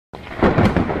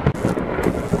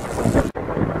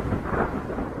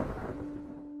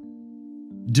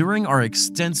During our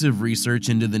extensive research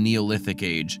into the Neolithic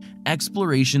Age,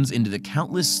 explorations into the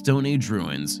countless Stone Age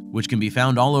ruins, which can be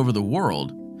found all over the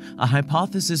world, a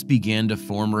hypothesis began to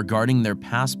form regarding their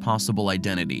past possible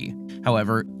identity.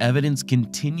 However, evidence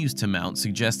continues to mount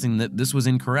suggesting that this was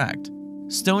incorrect.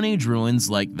 Stone Age ruins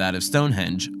like that of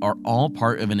Stonehenge are all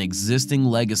part of an existing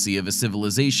legacy of a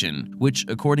civilization which,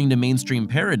 according to mainstream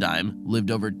paradigm,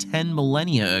 lived over 10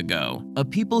 millennia ago. A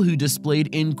people who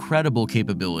displayed incredible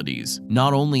capabilities,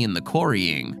 not only in the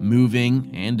quarrying, moving,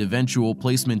 and eventual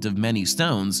placement of many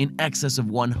stones in excess of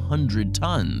 100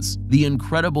 tons. The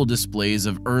incredible displays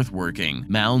of earthworking,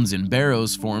 mounds and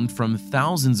barrows formed from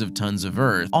thousands of tons of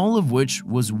earth, all of which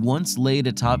was once laid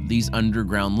atop these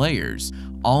underground layers.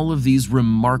 All of these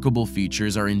remarkable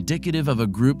features are indicative of a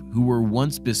group who were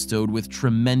once bestowed with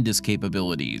tremendous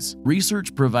capabilities.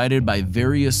 Research provided by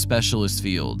various specialist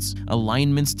fields,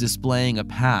 alignments displaying a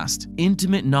past,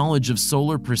 intimate knowledge of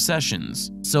solar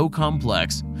precessions, so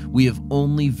complex, we have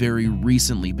only very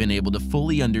recently been able to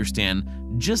fully understand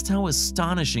just how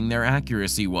astonishing their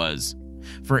accuracy was.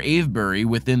 For Avebury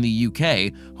within the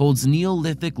UK holds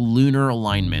Neolithic lunar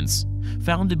alignments,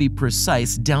 found to be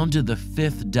precise down to the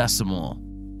 5th decimal.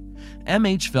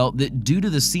 MH felt that due to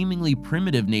the seemingly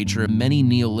primitive nature of many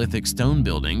Neolithic stone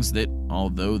buildings that,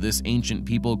 although this ancient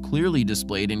people clearly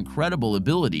displayed incredible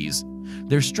abilities,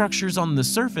 their structures on the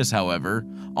surface, however,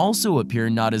 also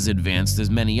appear not as advanced as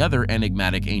many other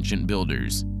enigmatic ancient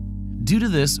builders. Due to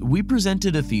this, we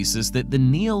presented a thesis that the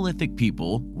Neolithic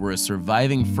people were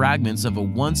surviving fragments of a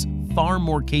once far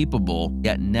more capable,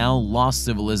 yet now lost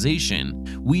civilization.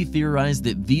 We theorized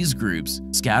that these groups,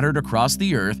 scattered across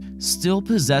the earth, still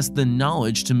possessed the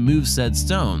knowledge to move said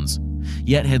stones,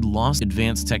 yet had lost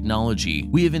advanced technology.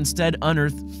 We have instead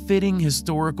unearthed fitting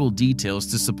historical details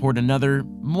to support another,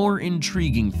 more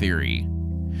intriguing theory.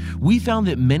 We found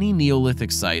that many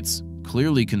Neolithic sites,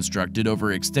 clearly constructed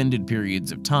over extended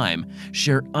periods of time,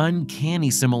 share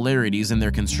uncanny similarities in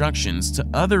their constructions to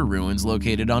other ruins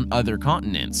located on other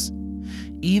continents,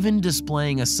 even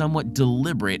displaying a somewhat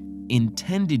deliberate,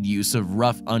 intended use of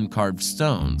rough uncarved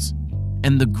stones.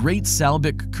 And the Great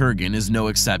Salbik Kurgan is no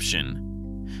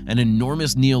exception. An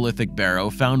enormous Neolithic barrow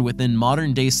found within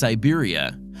modern-day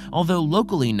Siberia. Although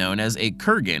locally known as a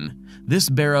kurgan, this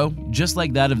barrow, just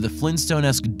like that of the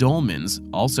Flintstone-esque dolmens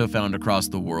also found across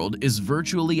the world, is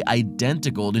virtually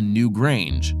identical to New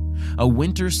Grange, a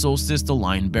winter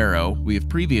solstice-aligned barrow we have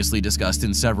previously discussed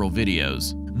in several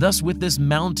videos. Thus, with this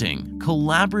mounting,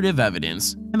 collaborative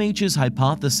evidence, MH's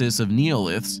hypothesis of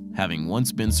Neoliths, having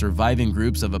once been surviving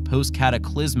groups of a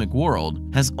post-cataclysmic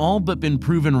world, has all but been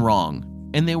proven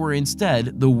wrong, and they were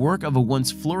instead the work of a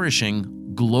once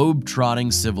flourishing,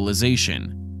 globe-trotting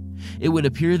civilization. It would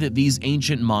appear that these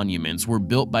ancient monuments were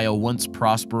built by a once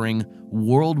prospering,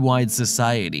 worldwide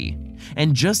society,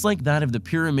 and just like that of the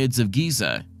pyramids of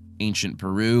Giza, ancient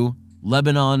Peru,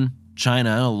 Lebanon,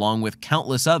 China, along with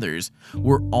countless others,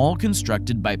 were all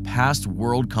constructed by past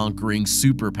world-conquering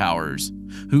superpowers,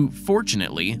 who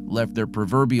fortunately left their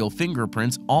proverbial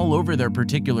fingerprints all over their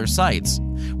particular sites,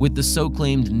 with the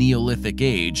so-claimed Neolithic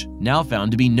Age now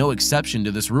found to be no exception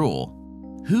to this rule.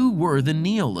 Who were the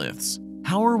Neoliths?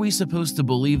 How are we supposed to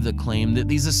believe the claim that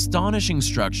these astonishing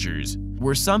structures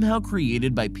were somehow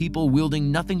created by people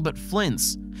wielding nothing but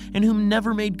flints and whom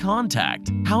never made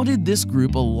contact? How did this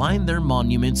group align their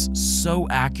monuments so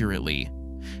accurately?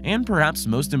 And perhaps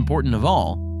most important of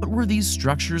all, what were these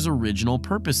structures' original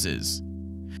purposes?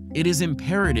 It is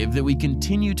imperative that we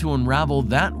continue to unravel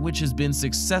that which has been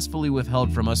successfully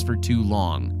withheld from us for too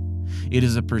long. It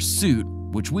is a pursuit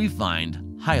which we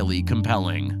find highly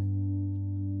compelling.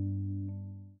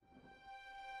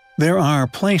 There are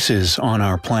places on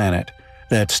our planet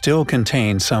that still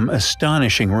contain some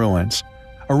astonishing ruins,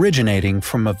 originating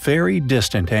from a very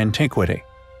distant antiquity.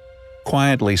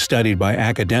 Quietly studied by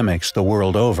academics the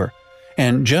world over,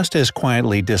 and just as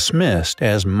quietly dismissed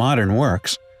as modern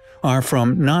works, are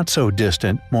from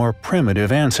not-so-distant, more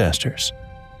primitive ancestors.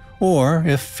 Or,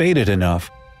 if fated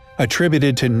enough,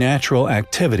 attributed to natural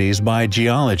activities by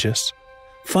geologists,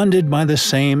 funded by the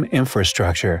same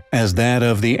infrastructure as that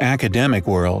of the academic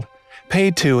world,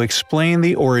 paid to explain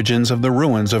the origins of the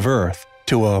ruins of Earth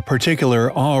to a particular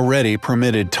already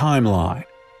permitted timeline.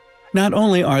 Not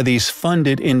only are these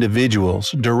funded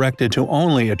individuals directed to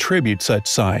only attribute such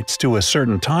sites to a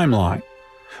certain timeline,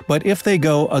 but if they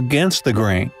go against the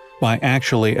grain by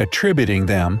actually attributing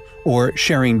them or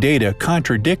sharing data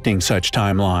contradicting such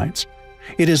timelines,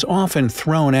 it is often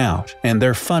thrown out and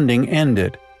their funding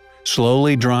ended,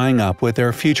 slowly drying up with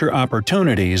their future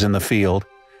opportunities in the field,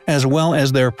 as well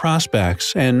as their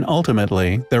prospects and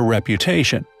ultimately their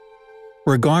reputation.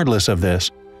 Regardless of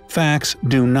this, facts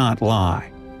do not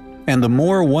lie. And the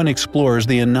more one explores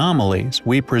the anomalies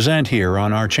we present here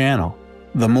on our channel,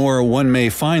 the more one may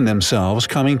find themselves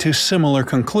coming to similar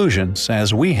conclusions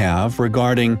as we have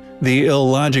regarding the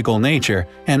illogical nature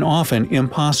and often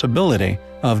impossibility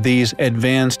of these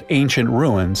advanced ancient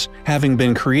ruins having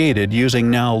been created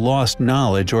using now lost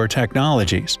knowledge or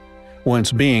technologies,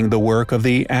 once being the work of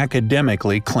the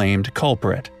academically claimed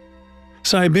culprit.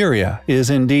 Siberia is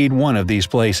indeed one of these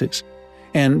places,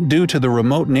 and due to the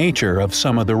remote nature of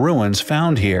some of the ruins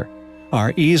found here,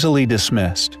 are easily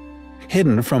dismissed,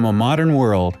 hidden from a modern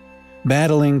world,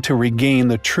 battling to regain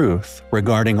the truth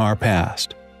regarding our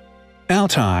past.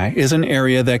 Altai is an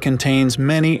area that contains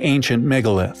many ancient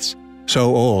megaliths,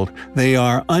 so old they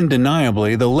are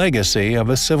undeniably the legacy of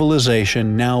a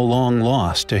civilization now long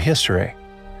lost to history.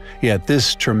 Yet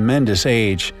this tremendous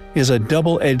age is a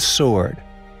double-edged sword.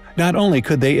 Not only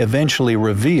could they eventually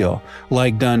reveal,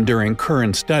 like done during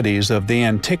current studies of the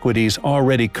antiquities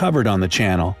already covered on the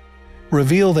channel,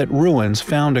 reveal that ruins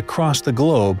found across the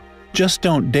globe just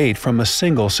don't date from a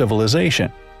single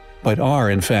civilization, but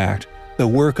are, in fact, the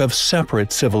work of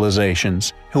separate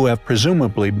civilizations who have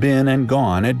presumably been and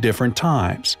gone at different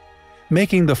times,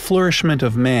 making the flourishment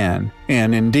of man,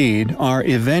 and indeed our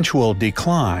eventual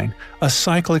decline, a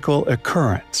cyclical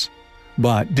occurrence,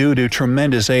 but due to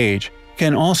tremendous age,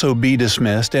 can also be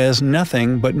dismissed as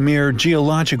nothing but mere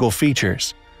geological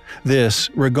features.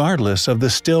 This regardless of the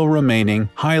still remaining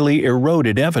highly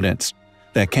eroded evidence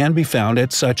that can be found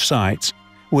at such sites,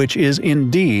 which is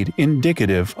indeed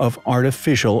indicative of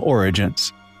artificial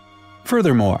origins.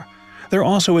 Furthermore, there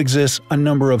also exists a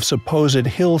number of supposed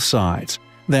hillsides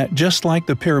that, just like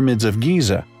the pyramids of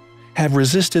Giza, have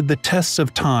resisted the tests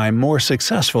of time more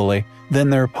successfully than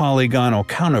their polygonal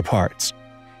counterparts,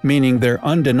 meaning their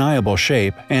undeniable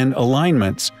shape and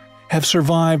alignments have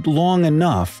survived long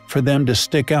enough for them to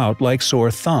stick out like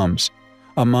sore thumbs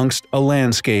amongst a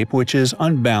landscape which is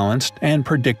unbalanced and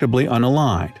predictably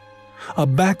unaligned, a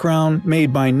background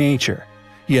made by nature,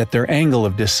 yet their angle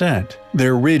of descent,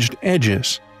 their ridged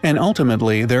edges, and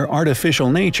ultimately their artificial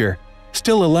nature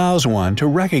still allows one to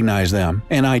recognize them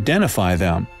and identify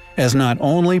them as not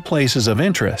only places of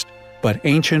interest, but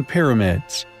ancient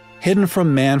pyramids, hidden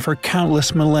from man for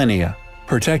countless millennia,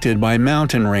 protected by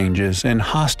mountain ranges and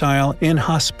hostile,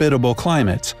 inhospitable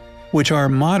climates, which our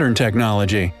modern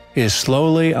technology is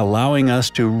slowly allowing us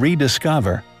to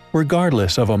rediscover,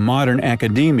 regardless of a modern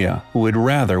academia who would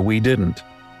rather we didn't.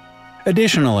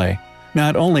 Additionally,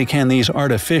 not only can these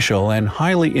artificial and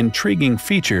highly intriguing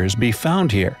features be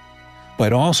found here,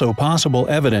 but also possible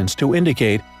evidence to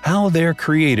indicate how their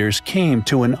creators came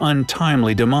to an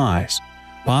untimely demise,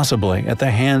 possibly at the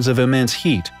hands of immense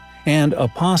heat and a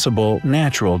possible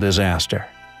natural disaster.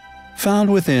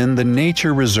 Found within the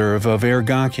nature reserve of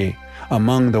Ergaki,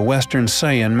 among the western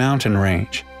Sayan mountain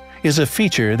range, is a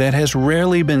feature that has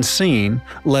rarely been seen,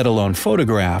 let alone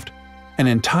photographed. An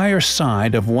entire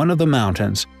side of one of the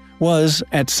mountains was,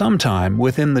 at some time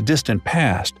within the distant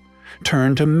past,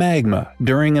 turned to magma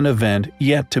during an event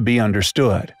yet to be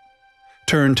understood.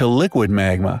 Turned to liquid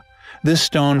magma, this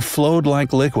stone flowed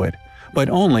like liquid, but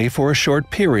only for a short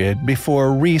period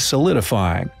before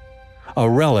re-solidifying. A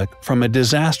relic from a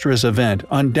disastrous event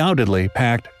undoubtedly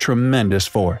packed tremendous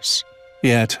force.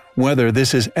 Yet, whether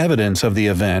this is evidence of the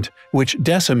event which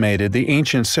decimated the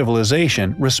ancient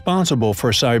civilization responsible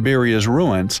for Siberia's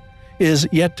ruins is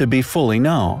yet to be fully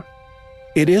known.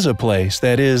 It is a place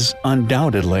that is,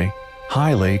 undoubtedly,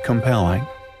 highly compelling.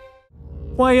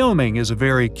 Wyoming is a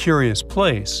very curious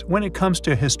place when it comes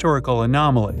to historical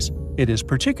anomalies. It is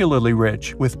particularly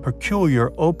rich with peculiar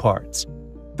oparts.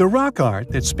 The rock art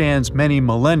that spans many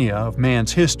millennia of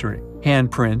man's history,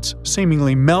 handprints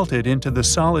seemingly melted into the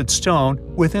solid stone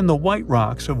within the white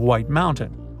rocks of White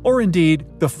Mountain, or indeed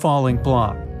the falling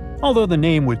block. Although the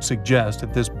name would suggest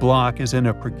that this block is in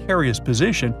a precarious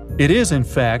position, it is in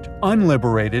fact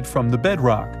unliberated from the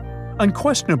bedrock,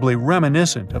 unquestionably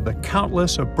reminiscent of the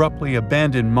countless abruptly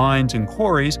abandoned mines and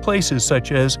quarries places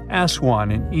such as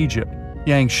Aswan in Egypt,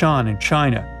 Yangshan in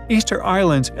China, Easter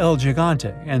Island's El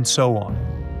Gigante, and so on.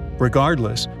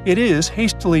 Regardless, it is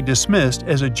hastily dismissed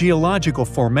as a geological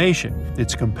formation.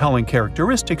 Its compelling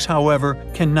characteristics, however,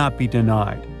 cannot be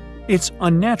denied. Its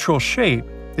unnatural shape,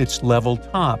 its level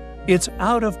top, its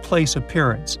out-of-place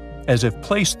appearance, as if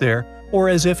placed there or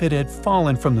as if it had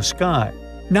fallen from the sky,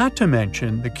 not to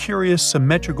mention the curious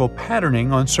symmetrical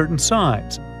patterning on certain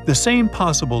sides, the same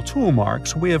possible tool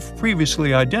marks we have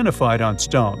previously identified on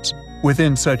stones,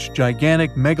 within such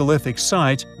gigantic megalithic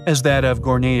sites as that of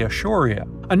Gornaya Shoria,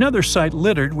 another site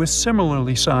littered with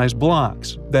similarly sized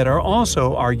blocks that are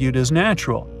also argued as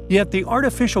natural, Yet the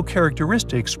artificial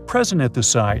characteristics present at the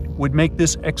site would make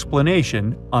this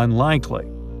explanation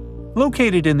unlikely.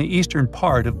 Located in the eastern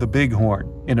part of the Bighorn,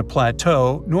 in a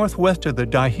plateau northwest of the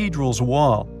Dihedral's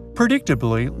wall,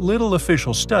 predictably little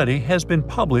official study has been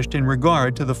published in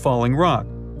regard to the falling rock,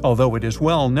 although it is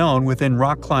well known within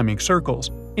rock climbing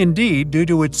circles, indeed due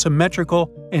to its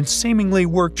symmetrical and seemingly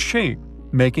worked shape,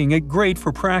 making it great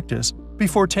for practice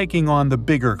before taking on the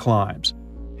bigger climbs.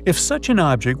 If such an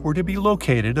object were to be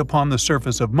located upon the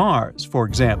surface of Mars, for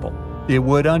example, it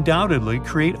would undoubtedly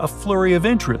create a flurry of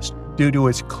interest due to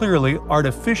its clearly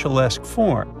artificial-esque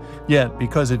form, yet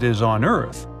because it is on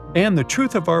Earth, and the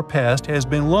truth of our past has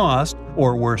been lost,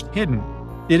 or worse hidden,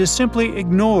 it is simply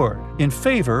ignored in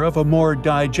favor of a more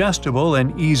digestible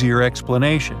and easier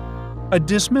explanation. A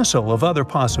dismissal of other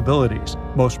possibilities,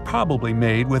 most probably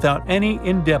made without any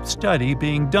in-depth study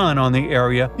being done on the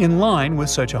area in line with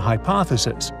such a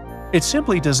hypothesis. It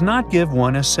simply does not give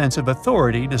one a sense of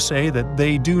authority to say that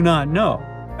they do not know.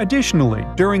 Additionally,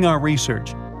 during our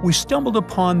research, we stumbled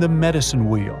upon the medicine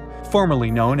wheel,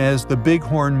 formerly known as the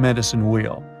Bighorn medicine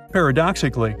wheel.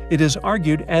 Paradoxically, it is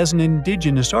argued as an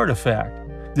indigenous artifact.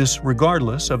 This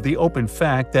regardless of the open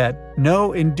fact that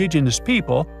no indigenous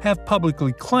people have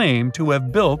publicly claimed to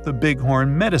have built the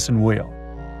Bighorn medicine wheel.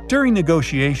 During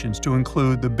negotiations to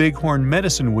include the Bighorn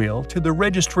medicine wheel to the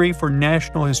Registry for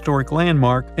National Historic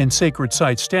Landmark and Sacred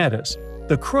Site status,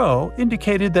 the Crow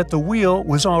indicated that the wheel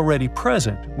was already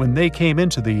present when they came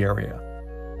into the area.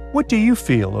 What do you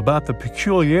feel about the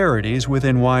peculiarities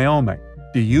within Wyoming?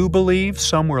 Do you believe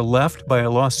some were left by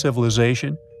a lost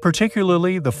civilization,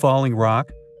 particularly the falling rock?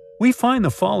 We find the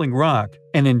falling rock,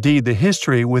 and indeed the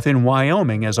history within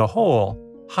Wyoming as a whole,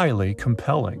 highly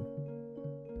compelling.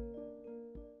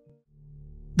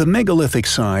 The megalithic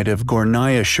site of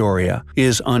Gornaya Shoria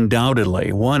is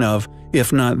undoubtedly one of,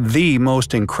 if not the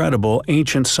most incredible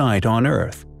ancient site on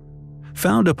Earth.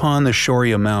 Found upon the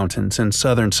Shoria Mountains in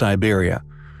southern Siberia,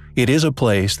 it is a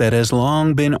place that has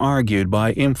long been argued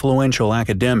by influential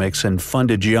academics and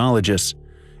funded geologists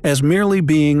as merely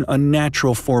being a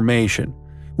natural formation,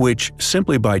 which,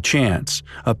 simply by chance,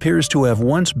 appears to have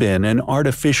once been an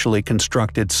artificially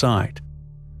constructed site.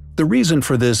 The reason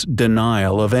for this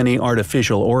denial of any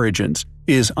artificial origins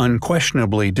is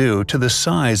unquestionably due to the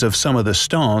size of some of the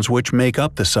stones which make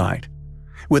up the site,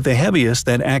 with the heaviest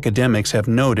that academics have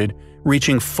noted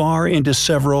reaching far into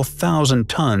several thousand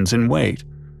tons in weight.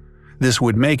 This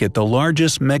would make it the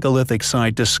largest megalithic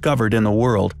site discovered in the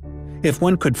world, if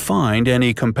one could find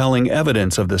any compelling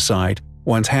evidence of the site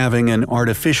once having an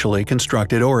artificially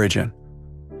constructed origin.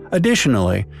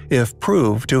 Additionally, if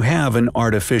proved to have an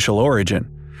artificial origin,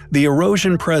 the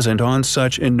erosion present on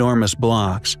such enormous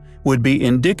blocks would be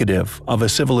indicative of a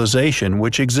civilization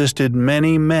which existed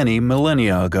many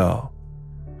millennia ago.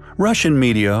 Russian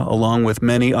media, along with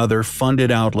many other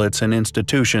funded outlets and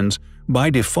institutions,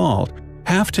 by default,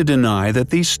 have to deny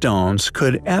that these stones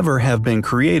could ever have been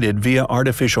created via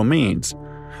artificial means.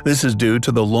 This is due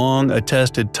to the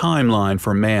long-attested timeline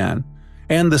for man,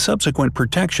 and the subsequent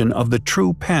protection of the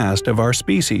true past of our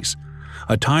species,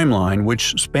 a timeline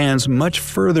which spans much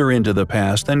further into the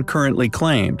past than currently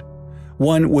claimed,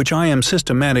 one which I am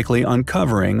systematically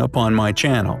uncovering upon my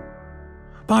channel.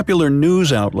 Popular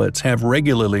news outlets have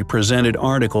regularly presented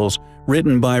articles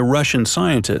written by Russian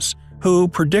scientists who,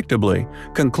 predictably,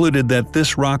 concluded that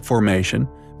this rock formation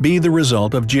be the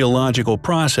result of geological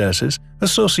processes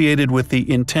associated with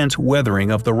the intense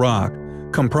weathering of the rock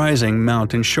comprising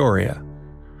Mountain Shoria.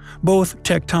 Both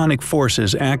tectonic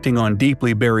forces acting on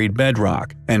deeply buried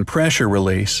bedrock and pressure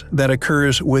release that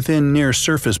occurs within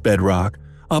near-surface bedrock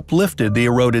uplifted the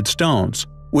eroded stones,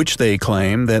 which they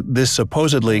claim that this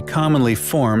supposedly commonly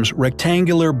forms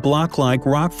rectangular block-like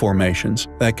rock formations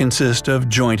that consist of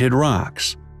jointed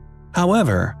rocks.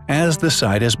 However, as the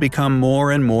site has become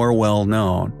more and more well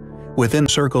known, within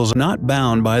circles not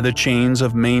bound by the chains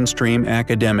of mainstream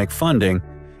academic funding,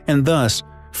 and thus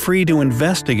free to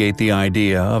investigate the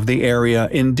idea of the area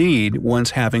indeed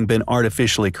once having been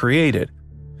artificially created,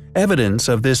 evidence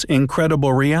of this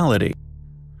incredible reality.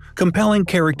 Compelling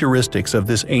characteristics of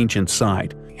this ancient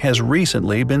site has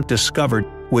recently been discovered,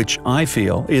 which I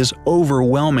feel is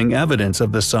overwhelming evidence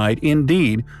of the site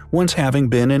indeed once having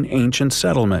been an ancient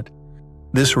settlement.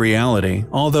 This reality,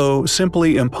 although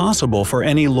simply impossible for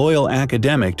any loyal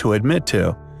academic to admit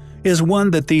to, is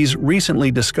one that these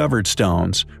recently discovered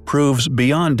stones proves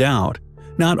beyond doubt.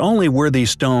 Not only were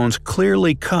these stones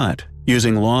clearly cut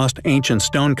using lost ancient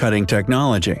stone-cutting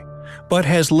technology, but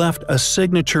has left a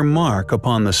signature mark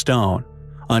upon the stone,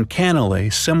 uncannily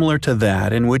similar to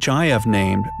that in which I have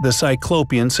named the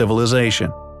Cyclopean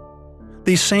civilization.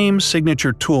 These same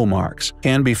signature tool marks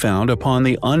can be found upon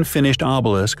the unfinished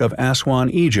obelisk of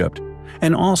Aswan, Egypt,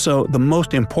 and also the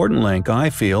most important link I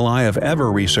feel I have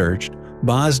ever researched,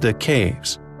 Bazda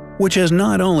Caves, which has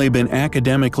not only been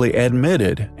academically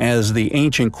admitted as the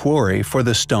ancient quarry for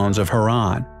the stones of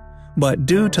Haran, but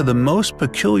due to the most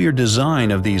peculiar design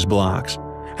of these blocks,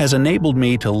 has enabled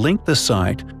me to link the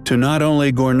site to not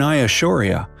only Gornaya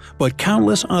Shoria, but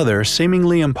countless other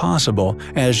seemingly impossible,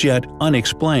 as yet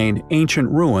unexplained ancient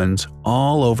ruins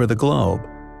all over the globe.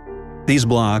 These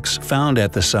blocks found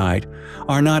at the site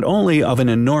are not only of an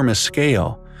enormous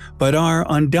scale, but are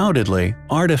undoubtedly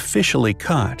artificially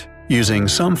cut, using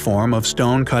some form of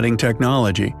stone-cutting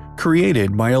technology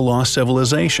created by a lost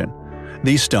civilization.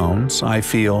 These stones, I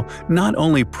feel, not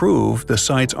only prove the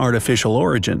site's artificial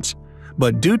origins,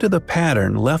 but due to the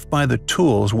pattern left by the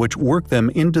tools which work them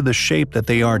into the shape that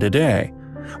they are today,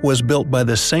 was built by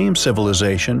the same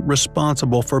civilization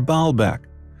responsible for Baalbek,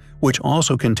 which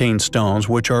also contains stones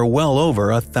which are well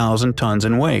over 1,000 tons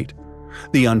in weight,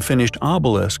 the unfinished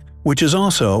obelisk, which is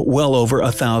also well over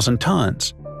 1,000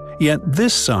 tons. Yet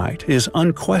this site is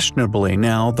unquestionably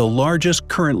now the largest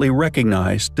currently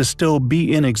recognized to still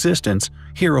be in existence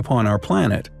here upon our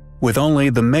planet, with only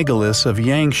the megaliths of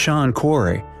Yangshan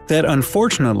Quarry that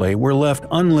unfortunately were left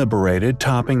unliberated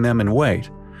topping them in weight,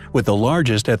 with the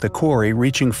largest at the quarry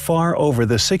reaching far over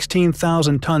the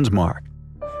 16,000 tons mark.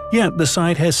 Yet the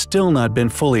site has still not been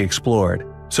fully explored,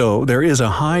 so there is a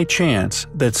high chance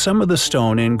that some of the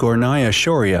stone in Gornaya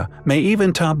Shoria may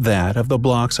even top that of the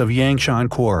blocks of Yangshan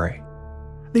Quarry.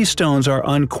 These stones are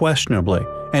unquestionably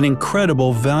an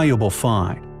incredible valuable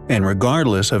find, and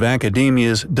regardless of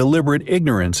academia's deliberate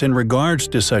ignorance in regards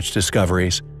to such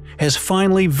discoveries, has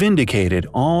finally vindicated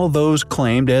all those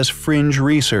claimed as fringe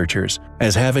researchers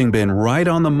as having been right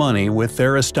on the money with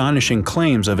their astonishing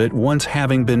claims of it once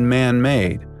having been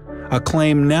man-made, a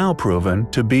claim now proven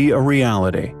to be a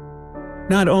reality.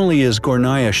 Not only is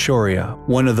Gornaya Shoria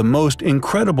one of the most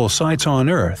incredible sights on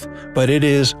Earth, but it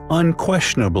is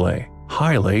unquestionably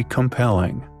highly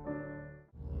compelling.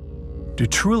 To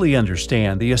truly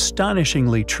understand the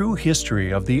astonishingly true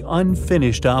history of the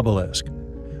unfinished obelisk,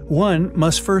 one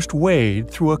must first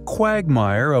wade through a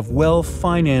quagmire of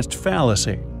well-financed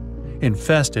fallacy,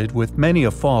 infested with many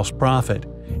a false prophet,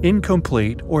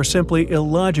 incomplete or simply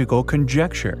illogical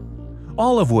conjecture,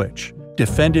 all of which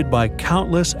defended by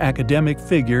countless academic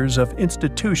figures of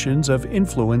institutions of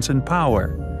influence and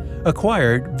power,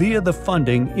 acquired via the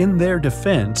funding in their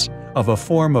defense of a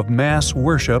form of mass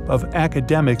worship of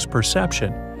academics'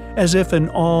 perception, as if an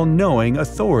all-knowing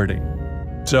authority.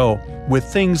 So, with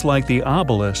things like the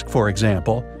obelisk, for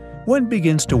example, one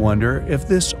begins to wonder if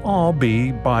this all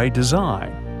be by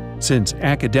design. Since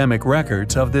academic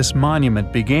records of this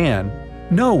monument began,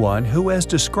 no one who has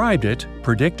described it,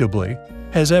 predictably,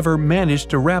 has ever managed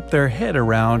to wrap their head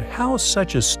around how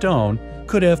such a stone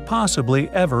could have possibly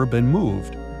ever been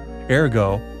moved.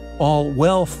 Ergo, all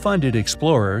well-funded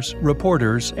explorers,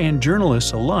 reporters, and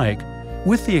journalists alike,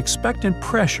 with the expectant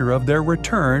pressure of their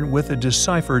return with a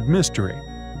deciphered mystery.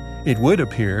 It would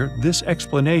appear this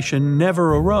explanation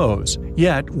never arose,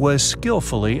 yet was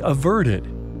skillfully averted.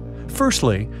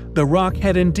 Firstly, the rock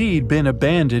had indeed been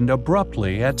abandoned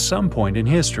abruptly at some point in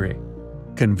history,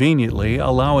 conveniently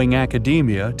allowing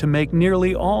academia to make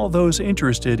nearly all those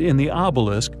interested in the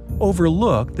obelisk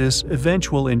overlook this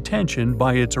eventual intention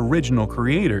by its original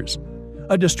creators,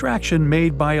 a distraction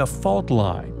made by a fault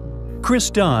line. Chris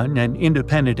Dunn, an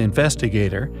independent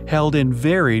investigator held in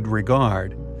varied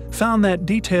regard, found that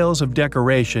details of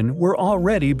decoration were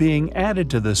already being added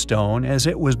to the stone as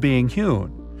it was being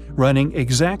hewn, running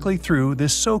exactly through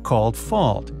this so-called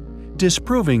fault,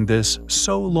 disproving this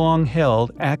so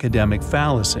long-held academic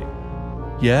fallacy.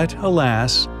 Yet,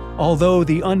 alas, although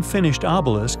the unfinished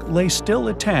obelisk lay still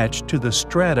attached to the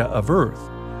strata of earth,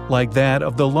 like that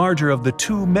of the larger of the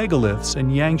two megaliths in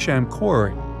Yangshan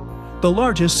Quarry, the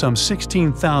largest some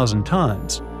 16,000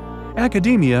 tons,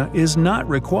 academia is not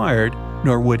required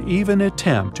nor would even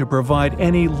attempt to provide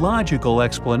any logical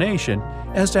explanation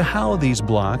as to how these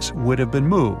blocks would have been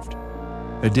moved.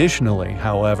 Additionally,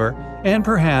 however, and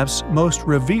perhaps most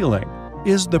revealing,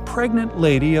 is the Pregnant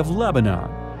Lady of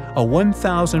Lebanon, a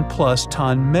 1,000-plus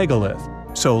ton megalith,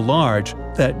 so large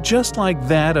that just like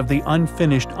that of the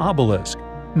unfinished obelisk,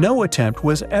 no attempt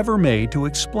was ever made to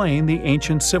explain the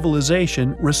ancient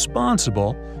civilization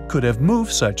responsible could have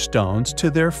moved such stones to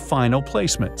their final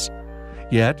placements.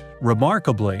 Yet,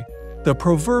 remarkably, the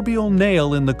proverbial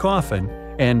nail in the coffin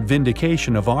and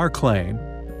vindication of our claim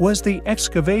was the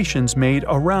excavations made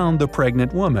around the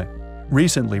pregnant woman,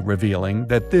 recently revealing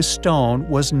that this stone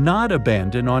was not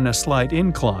abandoned on a slight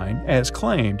incline as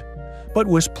claimed, but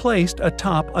was placed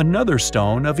atop another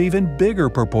stone of even bigger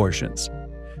proportions,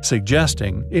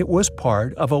 suggesting it was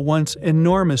part of a once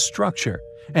enormous structure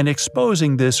and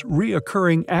exposing this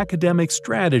reoccurring academic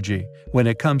strategy when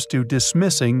it comes to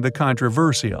dismissing the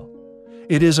controversial.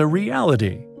 It is a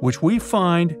reality which we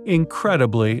find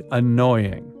incredibly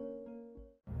annoying.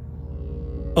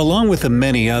 Along with the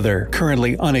many other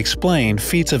currently unexplained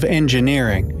feats of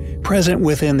engineering present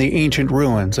within the ancient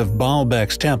ruins of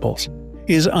Baalbek's temples,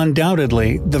 is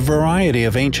undoubtedly the variety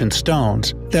of ancient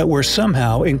stones that were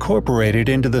somehow incorporated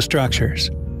into the structures.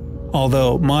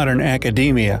 Although modern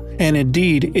academia, and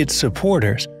indeed its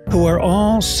supporters, who are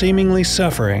all seemingly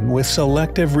suffering with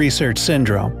selective research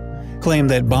syndrome, claim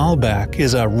that Baalbek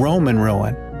is a Roman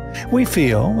ruin, we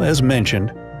feel, as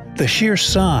mentioned, the sheer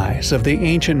size of the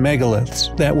ancient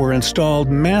megaliths that were installed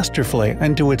masterfully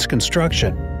into its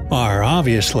construction are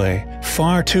obviously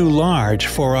far too large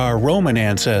for our Roman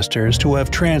ancestors to have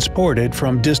transported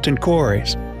from distant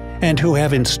quarries, and who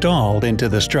have installed into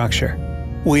the structure.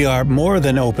 We are more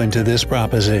than open to this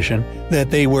proposition that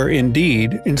they were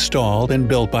indeed installed and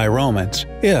built by Romans,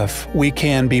 if we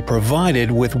can be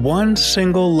provided with one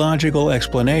single logical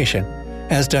explanation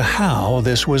as to how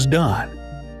this was done.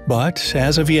 But,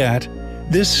 as of yet,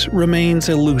 this remains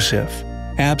elusive,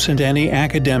 absent any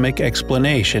academic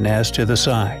explanation as to the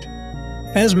site.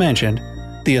 As mentioned,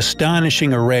 the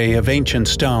astonishing array of ancient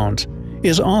stones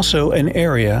is also an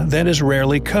area that is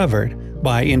rarely covered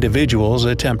by individuals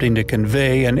attempting to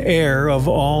convey an air of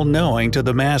all-knowing to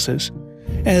the masses,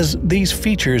 as these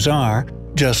features are,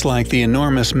 just like the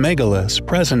enormous megaliths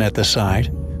present at the site,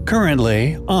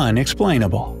 currently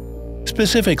unexplainable.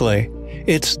 Specifically,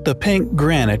 it's the pink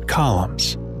granite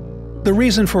columns. The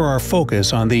reason for our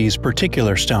focus on these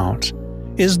particular stones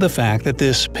is the fact that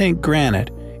this pink granite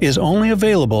is only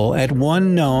available at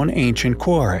one known ancient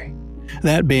quarry,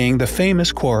 that being the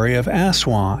famous quarry of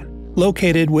Aswan,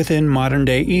 located within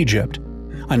modern-day Egypt,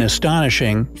 an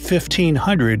astonishing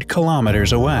 1,500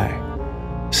 kilometers away.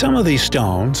 Some of these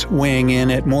stones weighing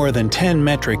in at more than 10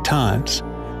 metric tons,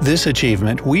 this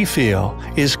achievement, we feel,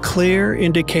 is clear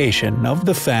indication of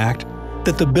the fact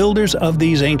that the builders of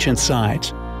these ancient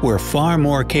sites were far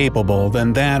more capable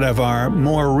than that of our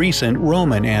more recent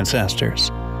Roman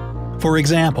ancestors. For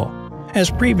example,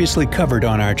 as previously covered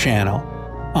on our channel,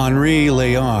 Henri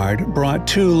Layard brought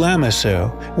two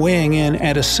lamassu weighing in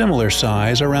at a similar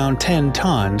size around 10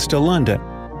 tons to London.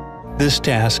 This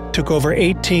task took over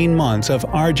 18 months of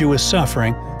arduous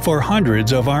suffering for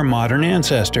hundreds of our modern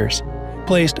ancestors,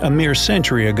 placed a mere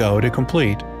century ago to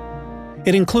complete.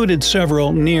 It included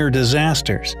several near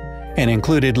disasters, and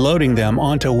included loading them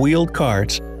onto wheeled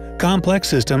carts, complex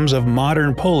systems of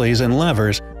modern pulleys and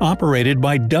levers operated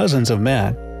by dozens of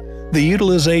men, the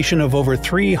utilization of over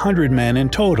 300 men in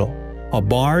total, a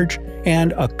barge,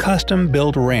 and a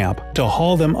custom-built ramp to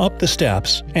haul them up the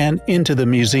steps and into the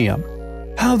museum.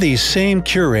 How these same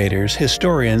curators,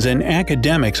 historians, and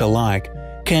academics alike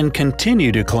can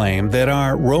continue to claim that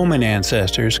our Roman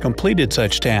ancestors completed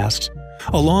such tasks,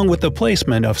 along with the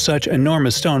placement of such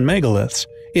enormous stone megaliths,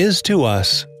 is to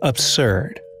us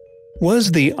absurd.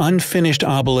 Was the unfinished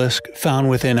obelisk found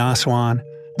within Aswan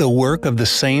the work of the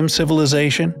same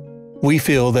civilization? We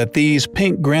feel that these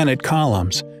pink granite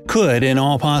columns could, in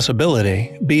all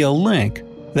possibility, be a link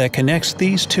that connects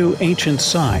these two ancient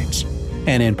sites,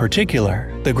 and in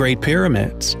particular, the Great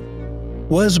Pyramids.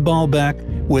 Was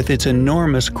Baalbek, with its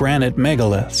enormous granite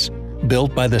megaliths,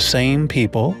 built by the same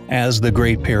people as the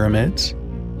Great Pyramids?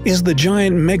 Is the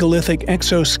giant megalithic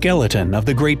exoskeleton of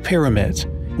the Great Pyramids,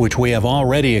 which we have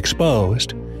already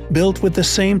exposed, built with the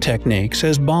same techniques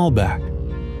as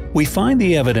Baalbek? We find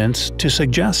the evidence to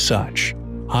suggest such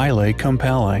highly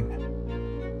compelling.